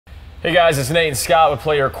Hey guys, it's Nate and Scott with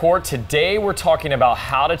Play Your Court. Today we're talking about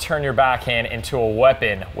how to turn your backhand into a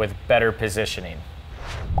weapon with better positioning.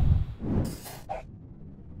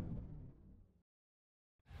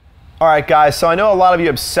 All right, guys, so I know a lot of you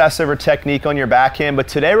obsess over technique on your backhand, but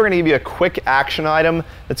today we're gonna give you a quick action item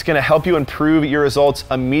that's gonna help you improve your results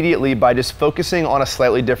immediately by just focusing on a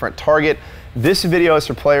slightly different target. This video is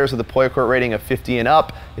for players with a PlayYourCourt rating of 50 and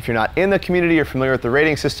up. If you're not in the community or familiar with the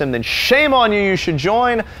rating system, then shame on you, you should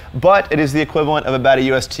join, but it is the equivalent of about a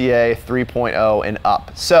USTA 3.0 and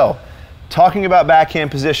up. So, talking about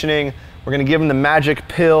backhand positioning, we're gonna give them the magic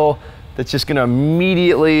pill that's just gonna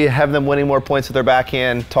immediately have them winning more points with their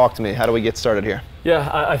backhand. Talk to me, how do we get started here?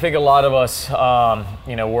 Yeah, I think a lot of us,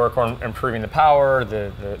 work on improving the power,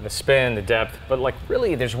 the spin, the depth, but like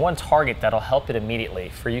really there's one target that'll help it immediately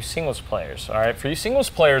for you singles players, all right? For you singles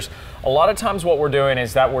players, a lot of times what we're doing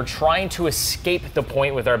is that we're trying to escape the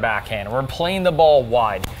point with our backhand. We're playing the ball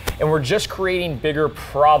wide, and we're just creating bigger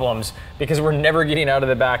problems because we're never getting out of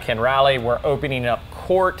the backhand rally. We're opening up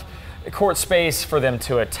court space for them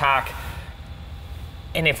to attack.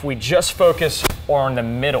 And if we just focus on the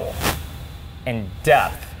middle and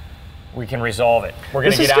depth, we can resolve it. We're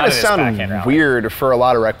going to get out of this backhand rally. This is going to sound weird for a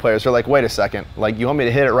lot of rec players. They're like, wait a second, like you want me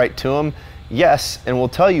to hit it right to them? Yes, and we'll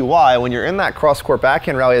tell you why. When you're in that cross-court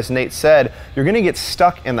backhand rally, as Nate said, you're going to get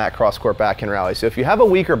stuck in that cross-court backhand rally. So if you have a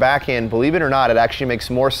weaker backhand, believe it or not, it actually makes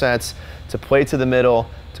more sense to play to the middle,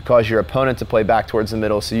 to cause your opponent to play back towards the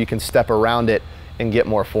middle so you can step around it and get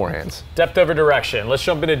more forehands. Depth over direction. Let's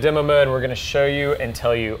jump into demo mode. We're going to show you and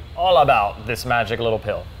tell you all about this magic little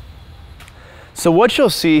pill. So what you'll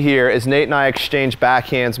see here is Nate and I exchange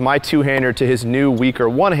backhands, my two-hander to his new weaker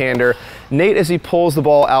one-hander. Nate, as he pulls the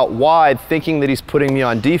ball out wide, thinking that he's putting me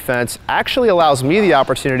on defense, actually allows me the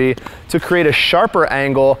opportunity to create a sharper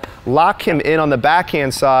angle, lock him in on the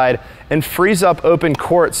backhand side, and frees up open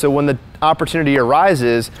court so when the opportunity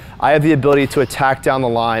arises, I have the ability to attack down the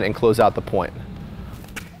line and close out the point.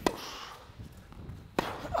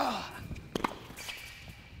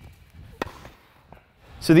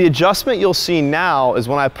 So the adjustment you'll see now is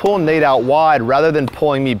when I pull Nate out wide, rather than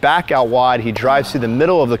pulling me back out wide, he drives through the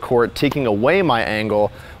middle of the court, taking away my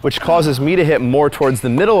angle, which causes me to hit more towards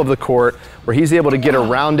the middle of the court, where he's able to get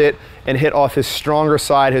around it and hit off his stronger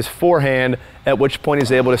side, his forehand, at which point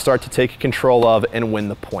he's able to start to take control of and win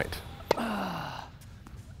the point.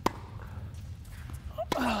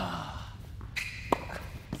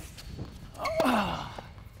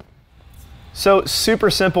 So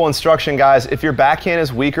super simple instruction, guys. If your backhand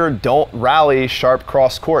is weaker, don't rally sharp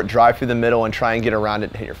cross court. Drive through the middle and try and get around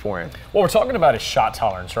it and hit your forehand. What we're talking about is shot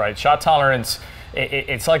tolerance, right? Shot tolerance,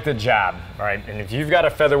 it's like the jab, right? And if you've got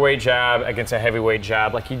a featherweight jab against a heavyweight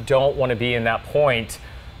jab, like you don't want to be in that point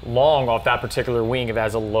long off that particular wing if it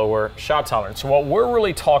has a lower shot tolerance. So what we're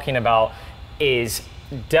really talking about is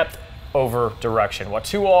depth over direction. What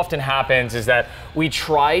too often happens is that we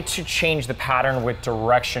try to change the pattern with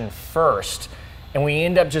direction first, and we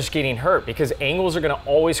end up just getting hurt because angles are going to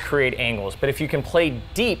always create angles. But if you can play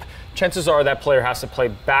deep, chances are that player has to play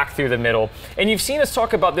back through the middle. And you've seen us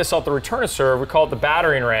talk about this off the return of serve. We call it the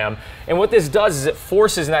battering ram. And what this does is it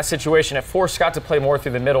forces, in that situation, it forced Scott to play more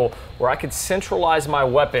through the middle where I could centralize my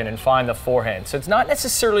weapon and find the forehand. So it's not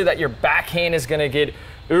necessarily that your backhand is going to get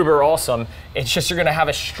uber awesome. It's just you're going to have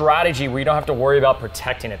a strategy where you don't have to worry about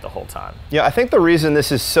protecting it the whole time. Yeah, I think the reason this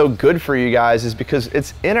is so good for you guys is because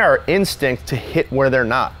it's in our instinct to hit where they're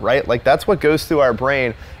not, right? Like that's what goes through our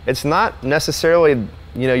brain. It's not necessarily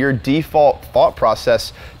your default thought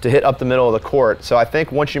process to hit up the middle of the court. So I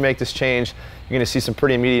think once you make this change, you're going to see some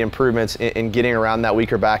pretty immediate improvements in getting around that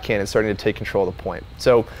weaker backhand and starting to take control of the point.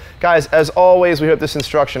 So guys, as always, we hope this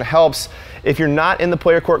instruction helps. If you're not in the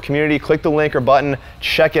Play Your Court community, click the link or button,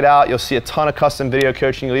 check it out. You'll see a ton of custom video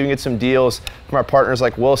coaching. You'll even get some deals from our partners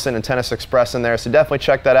like Wilson and Tennis Express in there. So definitely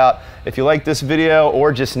check that out. If you like this video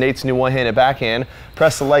or just Nate's new one-handed backhand,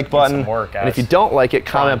 press the like button. And if you don't like it,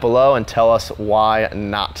 comment below and tell us why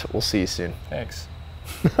not. We'll see you soon. Thanks.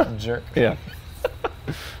 Jerk. Yeah.